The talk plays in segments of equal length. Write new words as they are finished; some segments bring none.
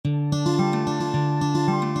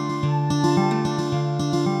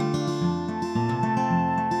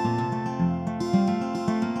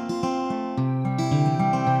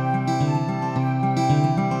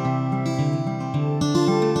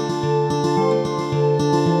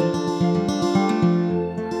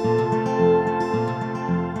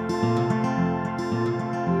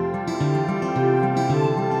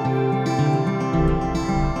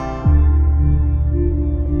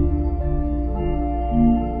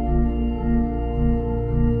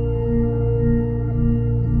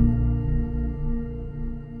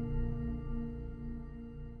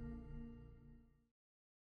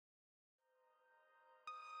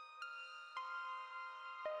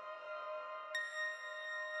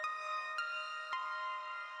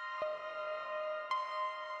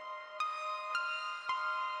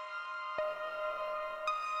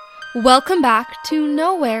Welcome back to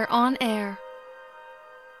Nowhere on Air.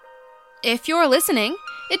 If you're listening,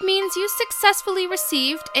 it means you successfully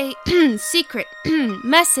received a secret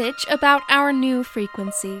message about our new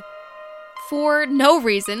frequency. For no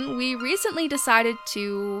reason, we recently decided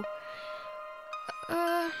to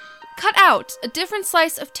cut out a different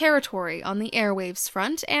slice of territory on the airwaves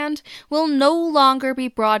front and will no longer be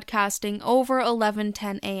broadcasting over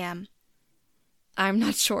 11:10 a.m. I'm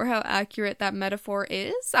not sure how accurate that metaphor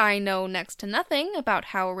is. I know next to nothing about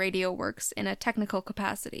how radio works in a technical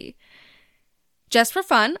capacity. Just for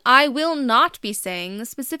fun, I will not be saying the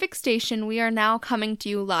specific station we are now coming to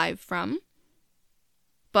you live from.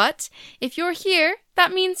 But if you're here,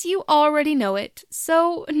 that means you already know it,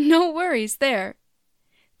 so no worries there.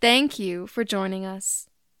 Thank you for joining us.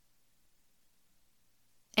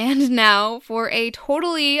 And now for a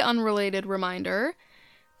totally unrelated reminder.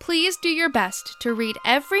 Please do your best to read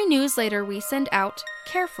every newsletter we send out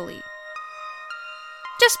carefully.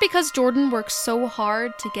 Just because Jordan works so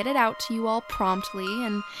hard to get it out to you all promptly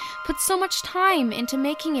and puts so much time into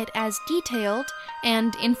making it as detailed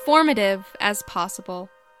and informative as possible.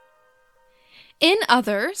 In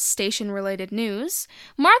other station-related news,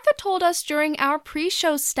 Martha told us during our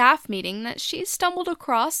pre-show staff meeting that she stumbled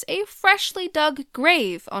across a freshly dug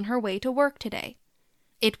grave on her way to work today.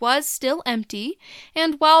 It was still empty,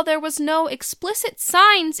 and while there was no explicit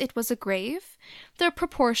signs it was a grave, the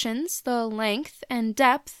proportions, the length, and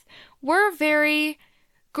depth were very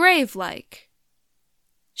grave-like.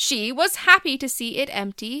 She was happy to see it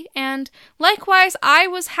empty, and likewise I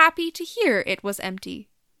was happy to hear it was empty.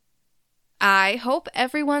 I hope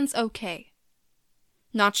everyone's okay.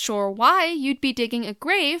 Not sure why you'd be digging a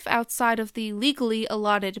grave outside of the legally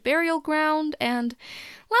allotted burial ground, and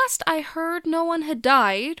last I heard no one had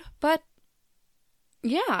died, but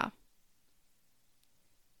yeah.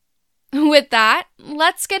 With that,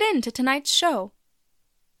 let's get into tonight's show.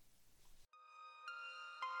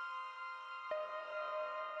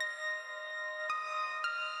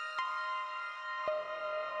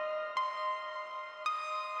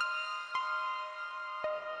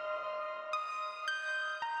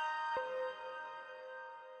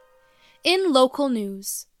 In local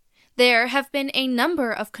news, there have been a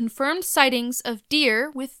number of confirmed sightings of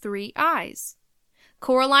deer with 3 eyes.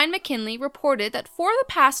 Coraline McKinley reported that for the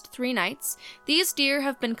past 3 nights, these deer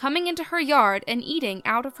have been coming into her yard and eating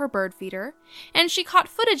out of her bird feeder, and she caught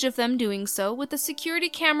footage of them doing so with the security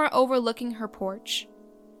camera overlooking her porch.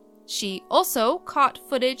 She also caught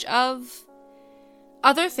footage of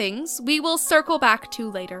other things we will circle back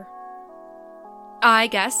to later. I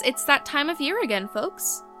guess it's that time of year again,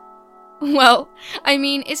 folks. Well, I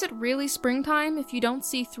mean, is it really springtime if you don't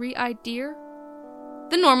see 3-eyed deer?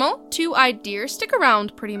 The normal 2-eyed deer stick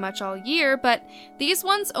around pretty much all year, but these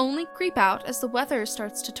ones only creep out as the weather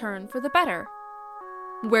starts to turn for the better.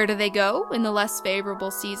 Where do they go in the less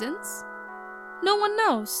favorable seasons? No one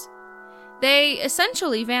knows. They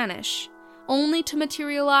essentially vanish, only to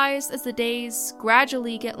materialize as the days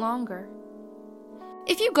gradually get longer.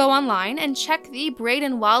 If you go online and check the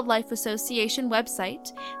Braden Wildlife Association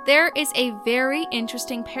website, there is a very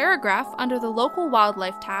interesting paragraph under the Local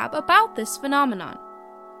Wildlife tab about this phenomenon.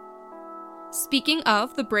 Speaking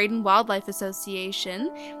of the Braden Wildlife Association,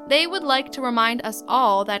 they would like to remind us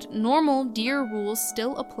all that normal deer rules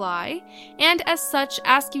still apply, and as such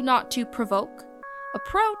ask you not to provoke,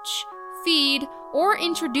 approach, feed, or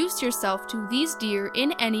introduce yourself to these deer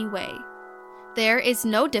in any way. There is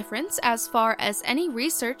no difference, as far as any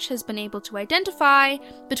research has been able to identify,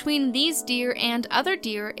 between these deer and other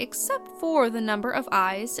deer except for the number of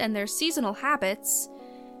eyes and their seasonal habits.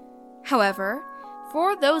 However,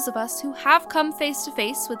 for those of us who have come face to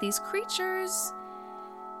face with these creatures,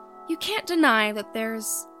 you can't deny that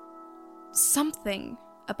there's something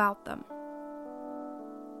about them.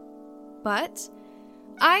 But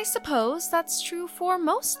I suppose that's true for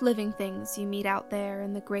most living things you meet out there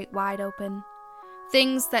in the great wide open.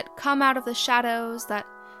 Things that come out of the shadows, that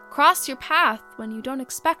cross your path when you don't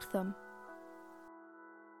expect them.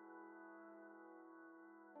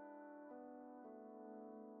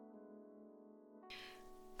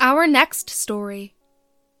 Our next story.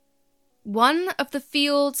 One of the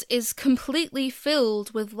fields is completely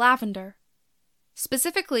filled with lavender.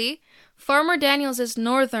 Specifically, Farmer Daniels'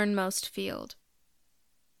 northernmost field.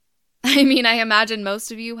 I mean, I imagine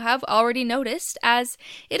most of you have already noticed, as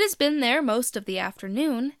it has been there most of the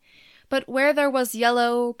afternoon, but where there was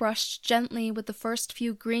yellow brushed gently with the first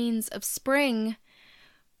few greens of spring,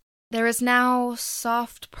 there is now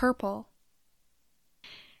soft purple.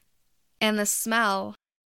 And the smell.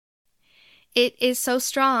 It is so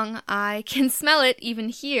strong, I can smell it even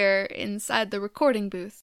here inside the recording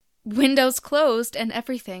booth. windows closed and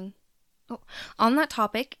everything. Oh, on that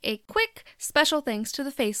topic, a quick special thanks to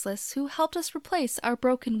the Faceless who helped us replace our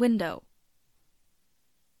broken window.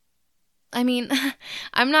 I mean,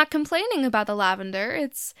 I'm not complaining about the lavender.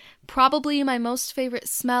 It's probably my most favorite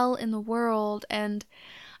smell in the world, and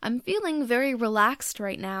I'm feeling very relaxed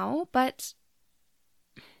right now, but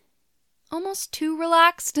almost too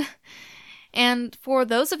relaxed. And for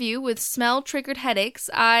those of you with smell-triggered headaches,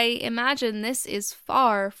 I imagine this is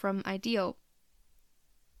far from ideal.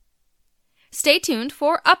 Stay tuned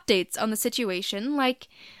for updates on the situation, like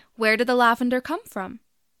where did the lavender come from?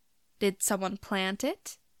 Did someone plant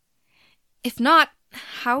it? If not,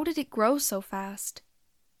 how did it grow so fast?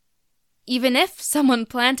 Even if someone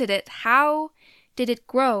planted it, how did it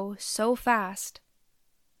grow so fast?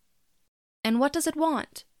 And what does it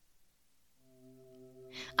want?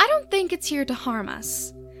 I don't think it's here to harm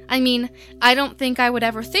us. I mean, I don't think I would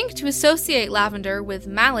ever think to associate lavender with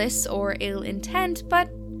malice or ill intent, but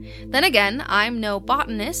then again, I'm no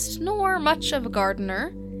botanist, nor much of a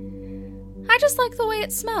gardener. I just like the way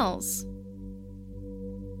it smells.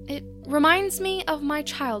 It reminds me of my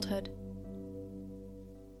childhood.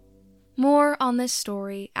 More on this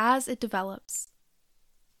story as it develops.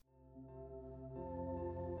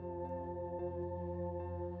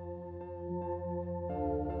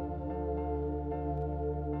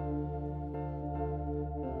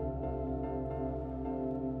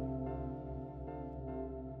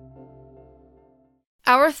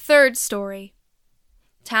 Our third story.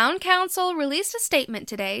 Town Council released a statement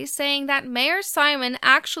today saying that Mayor Simon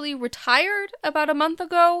actually retired about a month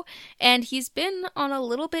ago, and he's been on a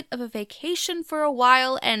little bit of a vacation for a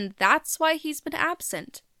while, and that's why he's been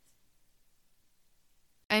absent.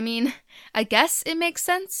 I mean, I guess it makes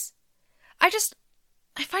sense. I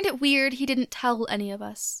find it weird he didn't tell any of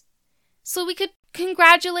us. So we could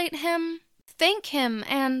congratulate him, thank him,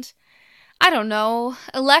 and I don't know,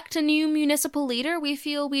 elect a new municipal leader we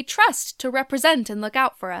feel we trust to represent and look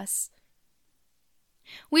out for us.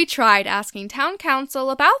 We tried asking town council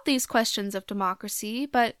about these questions of democracy,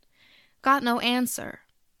 but got no answer.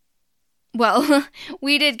 Well,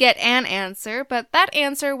 we did get an answer, but that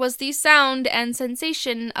answer was the sound and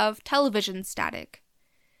sensation of television static.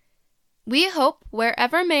 We hope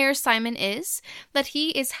wherever Mayor Simon is, that he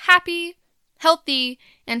is happy, healthy,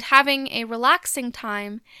 and having a relaxing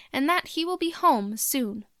time, and that he will be home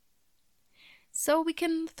soon. So we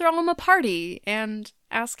can throw him a party and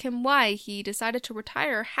ask him why he decided to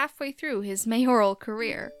retire halfway through his mayoral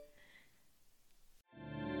career.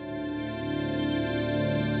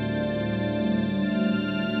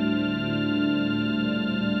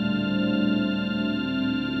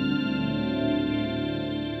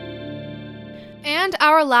 And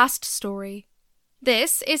our last story.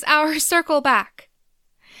 This is our circle back.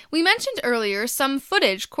 We mentioned earlier some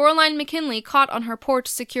footage Coraline McKinley caught on her porch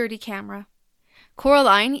security camera.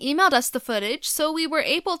 Coraline emailed us the footage, so we were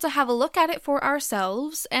able to have a look at it for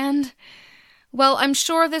ourselves, and, well, I'm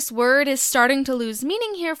sure this word is starting to lose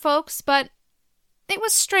meaning here, folks, but it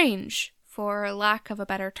was strange, for lack of a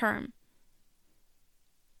better term.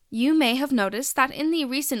 You may have noticed that in the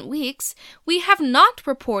recent weeks, we have not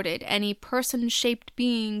reported any person-shaped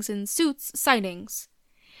beings in suits sightings.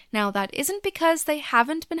 Now, that isn't because they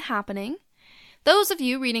haven't been happening. Those of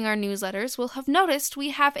you reading our newsletters will have noticed we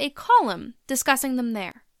have a column discussing them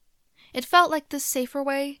there. It felt like the safer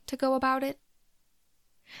way to go about it.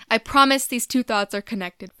 I promise these two thoughts are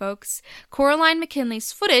connected, folks. Coraline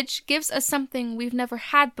McKinley's footage gives us something we've never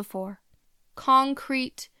had before.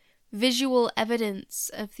 Concrete, visual evidence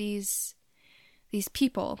of these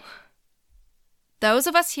people. Those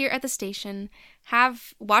of us here at the station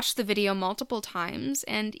have watched the video multiple times,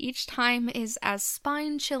 and each time is as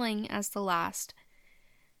spine-chilling as the last.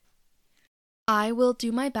 I will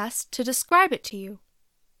do my best to describe it to you.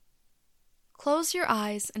 Close your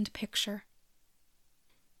eyes and picture.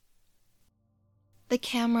 The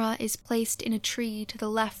camera is placed in a tree to the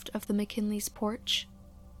left of the McKinley's porch,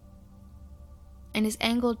 and is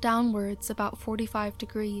angled downwards about 45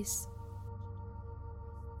 degrees.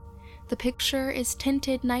 The picture is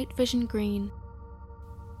tinted night vision green,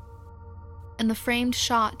 and the framed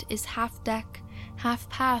shot is half deck, half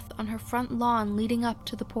path on her front lawn leading up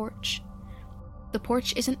to the porch. The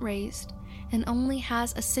porch isn't raised, and only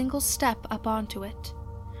has a single step up onto it.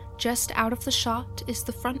 Just out of the shot is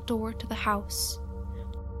the front door to the house.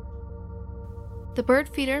 The bird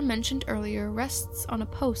feeder mentioned earlier rests on a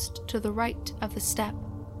post to the right of the step.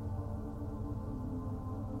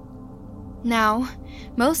 Now,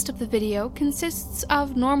 most of the video consists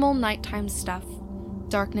of normal nighttime stuff.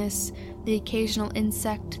 Darkness, the occasional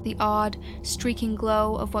insect, the odd, streaking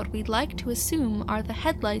glow of what we'd like to assume are the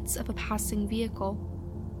headlights of a passing vehicle.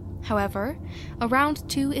 However, around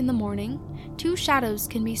 2 in the morning, 2 shadows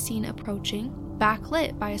can be seen approaching,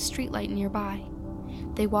 backlit by a streetlight nearby.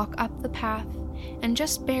 They walk up the path and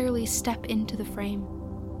just barely step into the frame.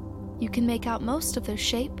 You can make out most of their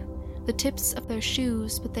shape, the tips of their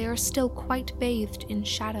shoes, but they are still quite bathed in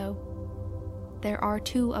shadow. There are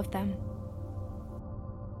 2 of them.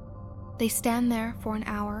 They stand there for an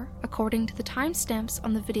hour, according to the timestamps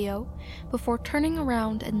on the video, before turning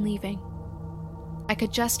around and leaving. I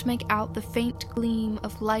could just make out the faint gleam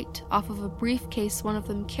of light off of a briefcase one of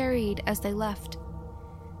them carried as they left.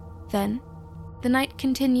 Then, the night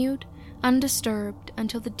continued, undisturbed,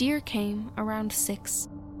 until the deer came around 6,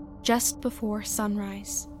 just before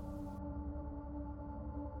sunrise.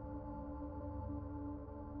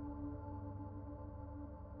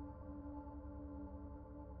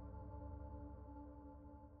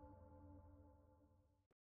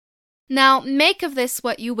 Now, make of this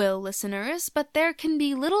what you will, listeners, but there can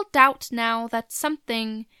be little doubt now that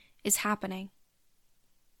something is happening.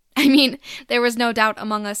 I mean, there was no doubt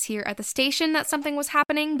among us here at the station that something was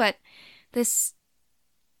happening, but this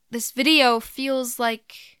video feels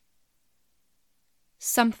like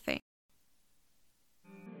something.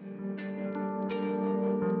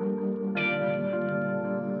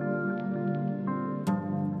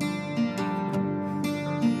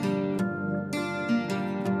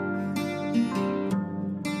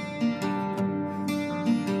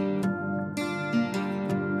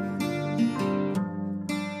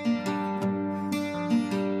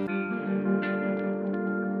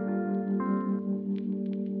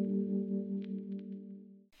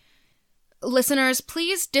 Listeners,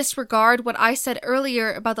 please disregard what I said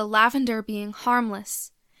earlier about the lavender being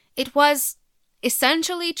harmless. It was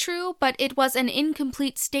essentially true, but it was an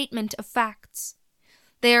incomplete statement of facts.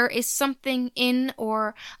 There is something in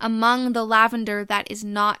or among the lavender that is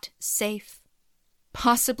not safe,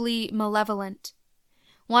 possibly malevolent.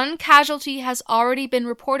 One casualty has already been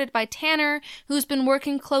reported by Tanner, who's been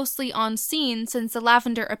working closely on scene since the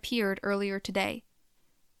lavender appeared earlier today.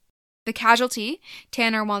 The casualty,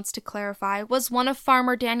 Tanner wants to clarify, was one of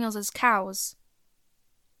Farmer Daniels' cows.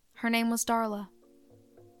 Her name was Darla.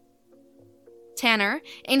 Tanner,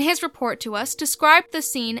 in his report to us, described the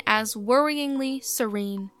scene as worryingly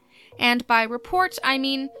serene. And by report, I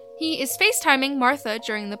mean he is FaceTiming Martha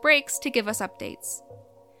during the breaks to give us updates.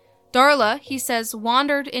 Darla, he says,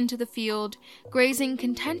 wandered into the field, grazing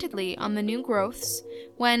contentedly on the new growths,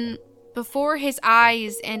 when, before his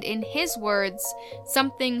eyes and in his words,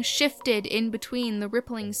 something shifted in between the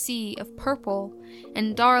rippling sea of purple,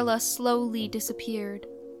 and Darla slowly disappeared,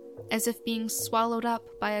 as if being swallowed up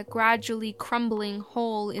by a gradually crumbling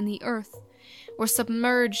hole in the earth, or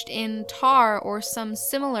submerged in tar or some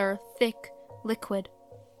similar thick liquid.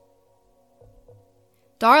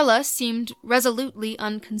 Darla seemed resolutely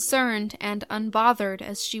unconcerned and unbothered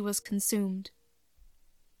as she was consumed.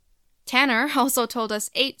 Tanner also told us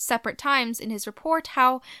 8 separate times in his report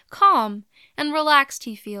how calm and relaxed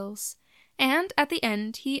he feels, and at the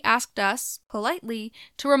end he asked us, politely,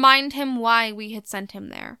 to remind him why we had sent him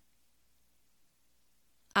there.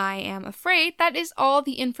 I am afraid that is all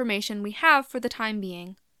the information we have for the time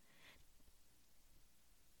being.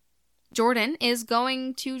 Jordan is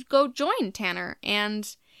going to go join Tanner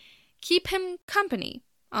and keep him company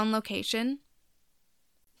on location,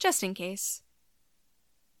 just in case.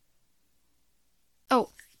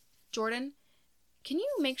 Oh, Jordan, can you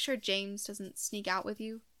make sure James doesn't sneak out with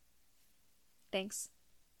you? Thanks.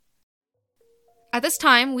 At this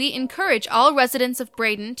time, we encourage all residents of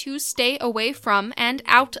Braden to stay away from and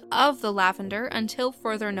out of the lavender until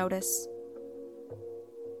further notice.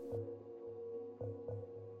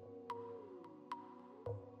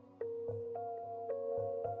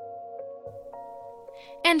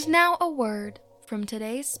 And now a word from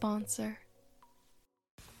today's sponsor.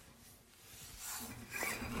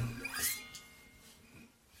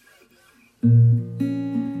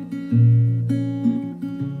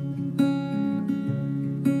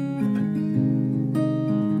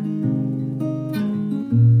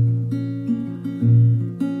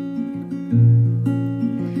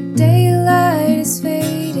 Daylight is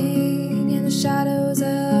fading and the shadows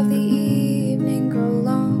of the evening grow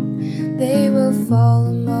long. They will fall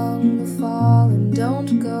among the fallen.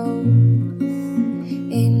 Don't go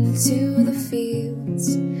into the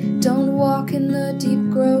fields. Don't walk in the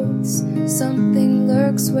deep growths. Something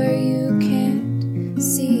lurks where you can't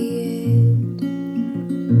see it.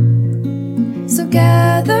 So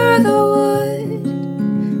gather the wood,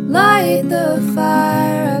 light the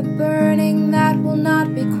fire, a burning that will will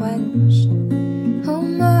not be quenched. Oh,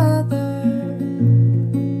 mother,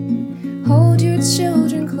 hold your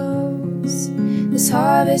children close. This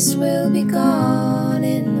harvest will be gone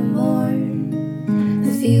in the morn.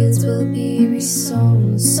 The fields will be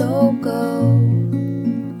resown, so go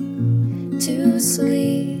to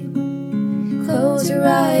sleep. Close your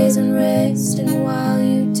eyes and rest, and while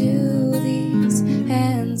you do, these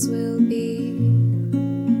hands will be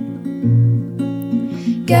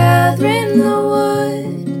gathering the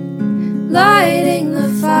wood, lighting the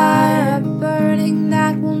fire, burning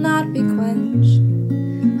that will not be quenched.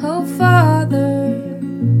 Oh, Father,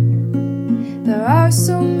 there are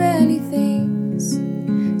so many things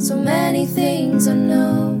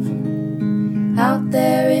unknown out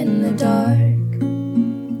there in the dark.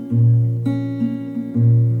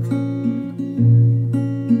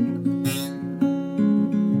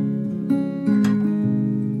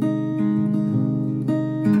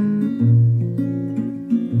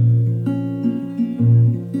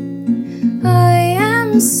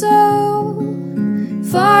 So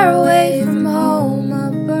far away from home,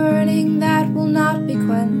 a burning that will not be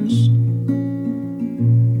quenched.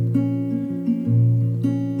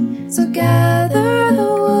 So gather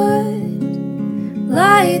the wood,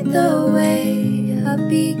 light the way, a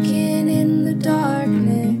beacon in the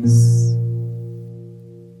darkness.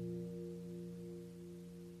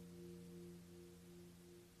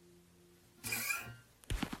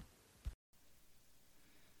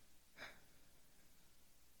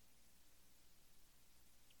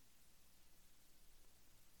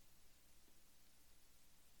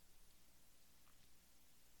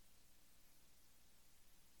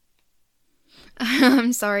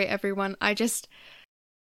 I'm sorry, everyone. I just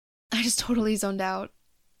totally zoned out.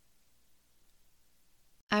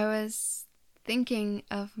 I was thinking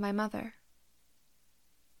of my mother.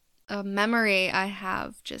 A memory I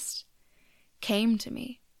have just came to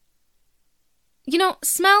me. You know,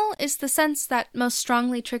 smell is the sense that most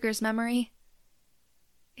strongly triggers memory.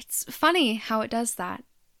 It's funny how it does that.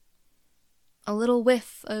 A little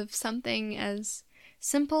whiff of something as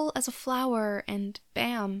simple as a flower, and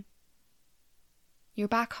bam, you're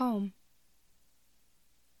back home.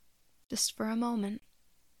 Just for a moment.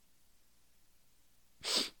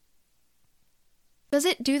 Does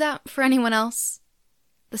it do that for anyone else?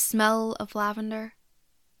 The smell of lavender?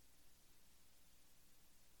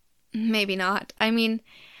 Maybe not. I mean,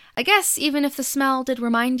 I guess even if the smell did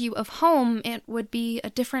remind you of home, it would be a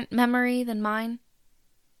different memory than mine.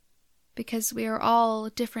 Because we are all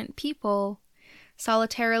different people,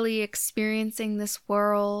 solitarily experiencing this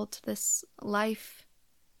world, this life.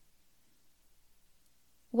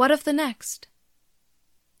 What of the next?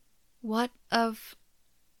 What of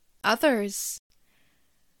others?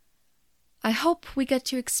 I hope we get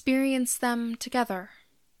to experience them together.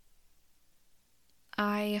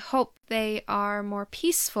 I hope they are more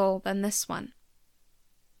peaceful than this one.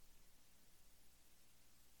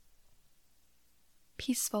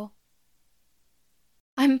 Peaceful.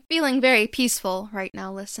 I'm feeling very peaceful right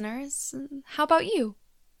now, listeners. How about you?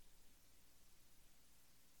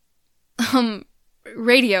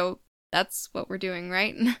 Radio. That's what we're doing,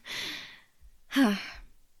 right?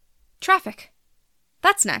 Traffic.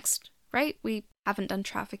 That's next, right? We haven't done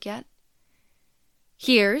traffic yet.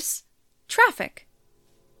 Here's traffic.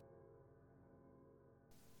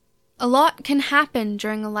 A lot can happen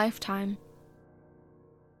during a lifetime.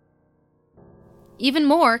 Even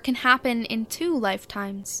more can happen in 2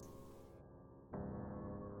 lifetimes.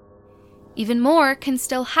 Even more can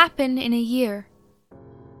still happen in a year.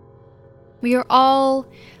 We are all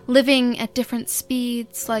living at different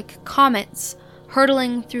speeds, like comets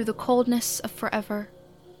hurtling through the coldness of forever.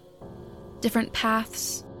 Different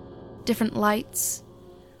paths, different lights,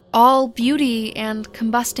 all beauty and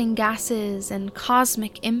combusting gases and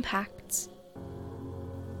cosmic impacts.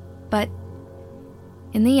 But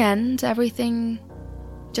in the end, everything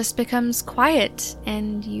just becomes quiet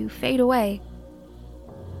and you fade away.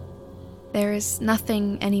 There is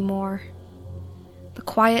nothing anymore. The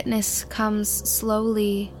quietness comes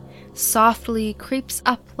slowly, softly creeps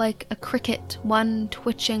up like a cricket, one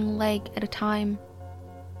twitching leg at a time.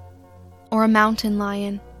 Or a mountain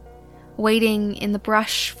lion, waiting in the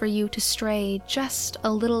brush for you to stray just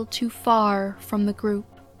a little too far from the group.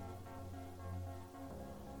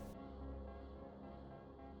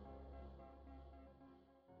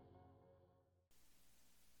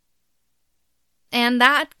 And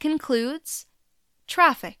that concludes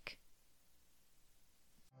traffic.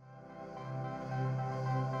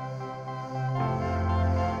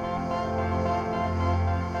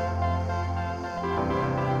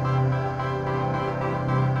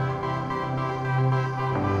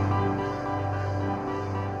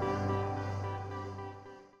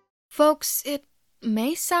 Folks, it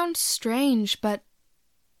may sound strange, but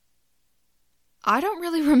I don't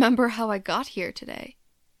really remember how I got here today.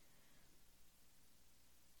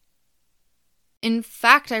 In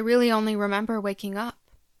fact, I really only remember waking up.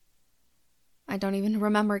 I don't even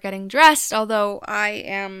remember getting dressed, although I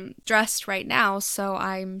am dressed right now, so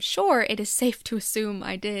I'm sure it is safe to assume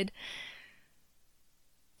I did.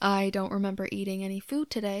 I don't remember eating any food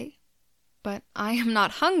today, but I am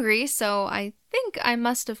not hungry, so I think I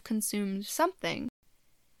must have consumed something.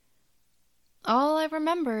 All I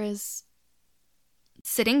remember is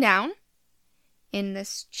sitting down in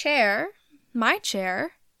this chair, my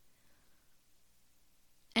chair,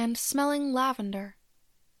 and smelling lavender.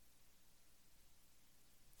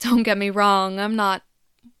 Don't get me wrong, I'm not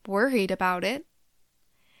worried about it.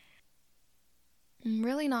 I'm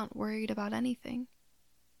really not worried about anything.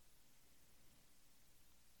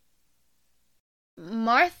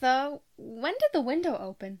 Martha, when did the window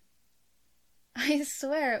open? I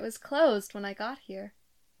swear it was closed when I got here.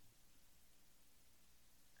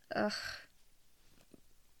 Ugh.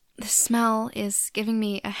 The smell is giving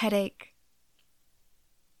me a headache.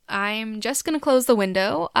 I'm just gonna close the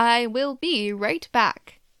window. I will be right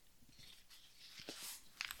back.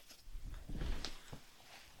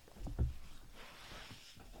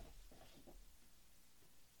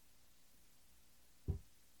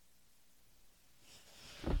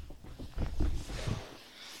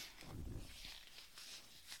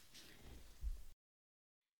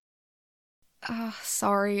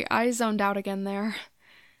 Sorry, I zoned out again there.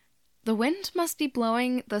 The wind must be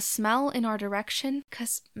blowing the smell in our direction,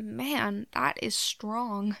 'cause, man, that is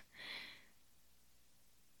strong.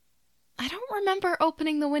 I don't remember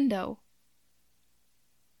opening the window.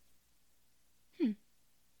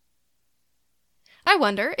 I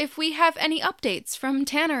wonder if we have any updates from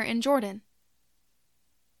Tanner and Jordan.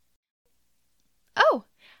 Oh,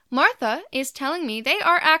 Martha is telling me they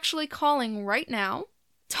are actually calling right now.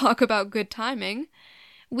 Talk about good timing.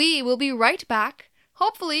 We will be right back,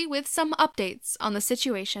 hopefully with some updates on the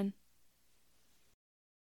situation.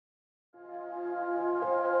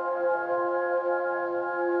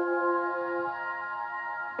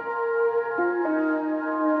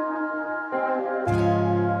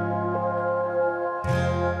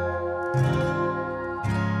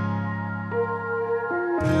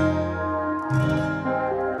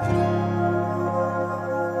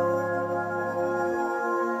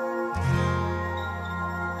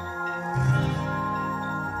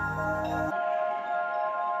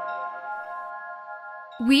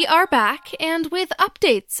 We are back, and with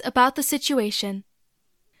updates about the situation.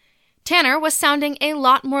 Tanner was sounding a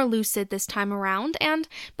lot more lucid this time around, and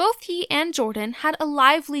both he and Jordan had a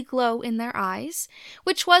lively glow in their eyes,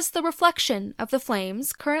 which was the reflection of the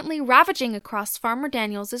flames currently ravaging across Farmer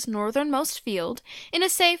Daniels' northernmost field in a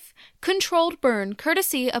safe, controlled burn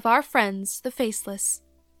courtesy of our friends, the Faceless.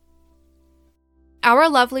 Our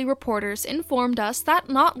lovely reporters informed us that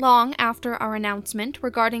not long after our announcement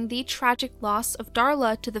regarding the tragic loss of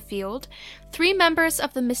Darla to the field, 3 members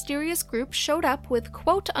of the mysterious group showed up with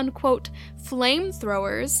quote-unquote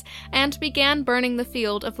flamethrowers and began burning the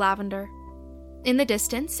field of lavender. In the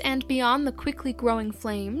distance, and beyond the quickly growing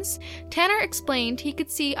flames, Tanner explained he could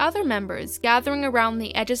see other members gathering around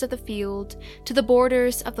the edges of the field, to the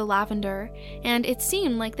borders of the lavender, and it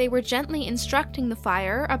seemed like they were gently instructing the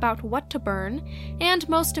fire about what to burn, and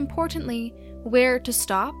most importantly, where to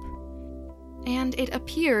stop, and it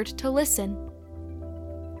appeared to listen.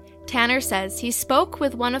 Tanner says he spoke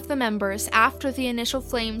with one of the members after the initial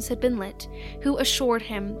flames had been lit, who assured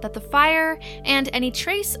him that the fire and any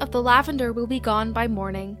trace of the lavender will be gone by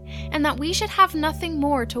morning, and that we should have nothing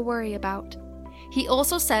more to worry about. He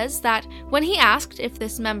also says that when he asked if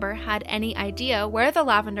this member had any idea where the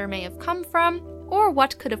lavender may have come from, or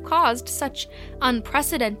what could have caused such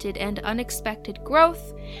unprecedented and unexpected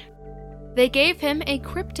growth, they gave him a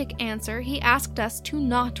cryptic answer he asked us to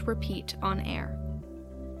not repeat on air.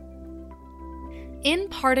 In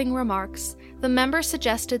parting remarks, the member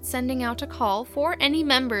suggested sending out a call for any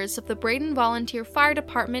members of the Braden Volunteer Fire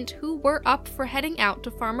Department who were up for heading out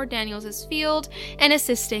to Farmer Daniels' field and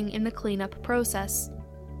assisting in the cleanup process.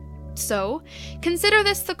 So, consider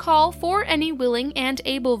this the call for any willing and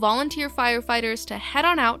able volunteer firefighters to head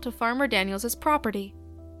on out to Farmer Daniels' property.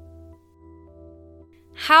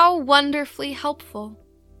 How wonderfully helpful.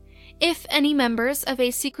 If any members of a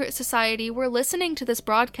secret society were listening to this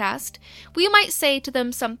broadcast, we might say to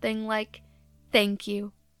them something like, "Thank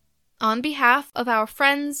you. On behalf of our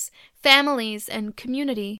friends, families, and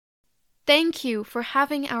community, thank you for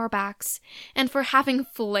having our backs and for having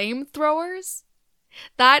flamethrowers."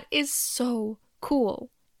 That is so cool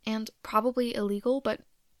and probably illegal, but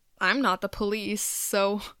I'm not the police,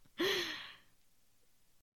 so...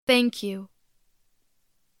 Thank you.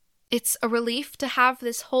 It's a relief to have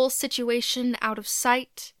this whole situation out of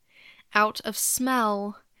sight, out of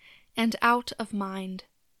smell, and out of mind.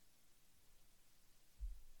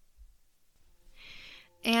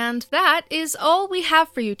 And that is all we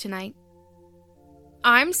have for you tonight.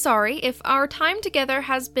 I'm sorry if our time together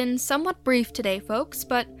has been somewhat brief today, folks,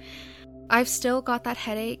 but I've still got that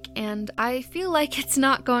headache, and I feel like it's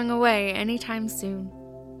not going away anytime soon.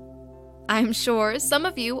 I'm sure some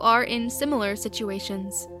of you are in similar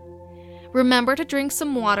situations. Remember to drink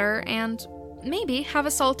some water and maybe have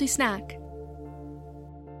a salty snack.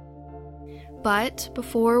 But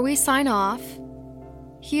before we sign off,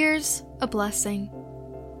 here's a blessing.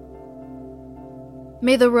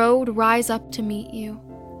 May the road rise up to meet you.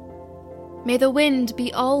 May the wind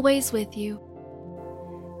be always with you.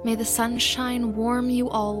 May the sunshine warm you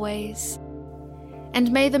always.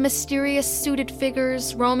 And may the mysterious suited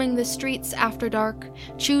figures roaming the streets after dark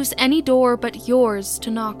choose any door but yours to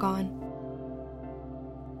knock on.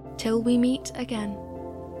 Till we meet again.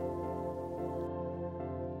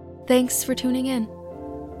 Thanks for tuning in.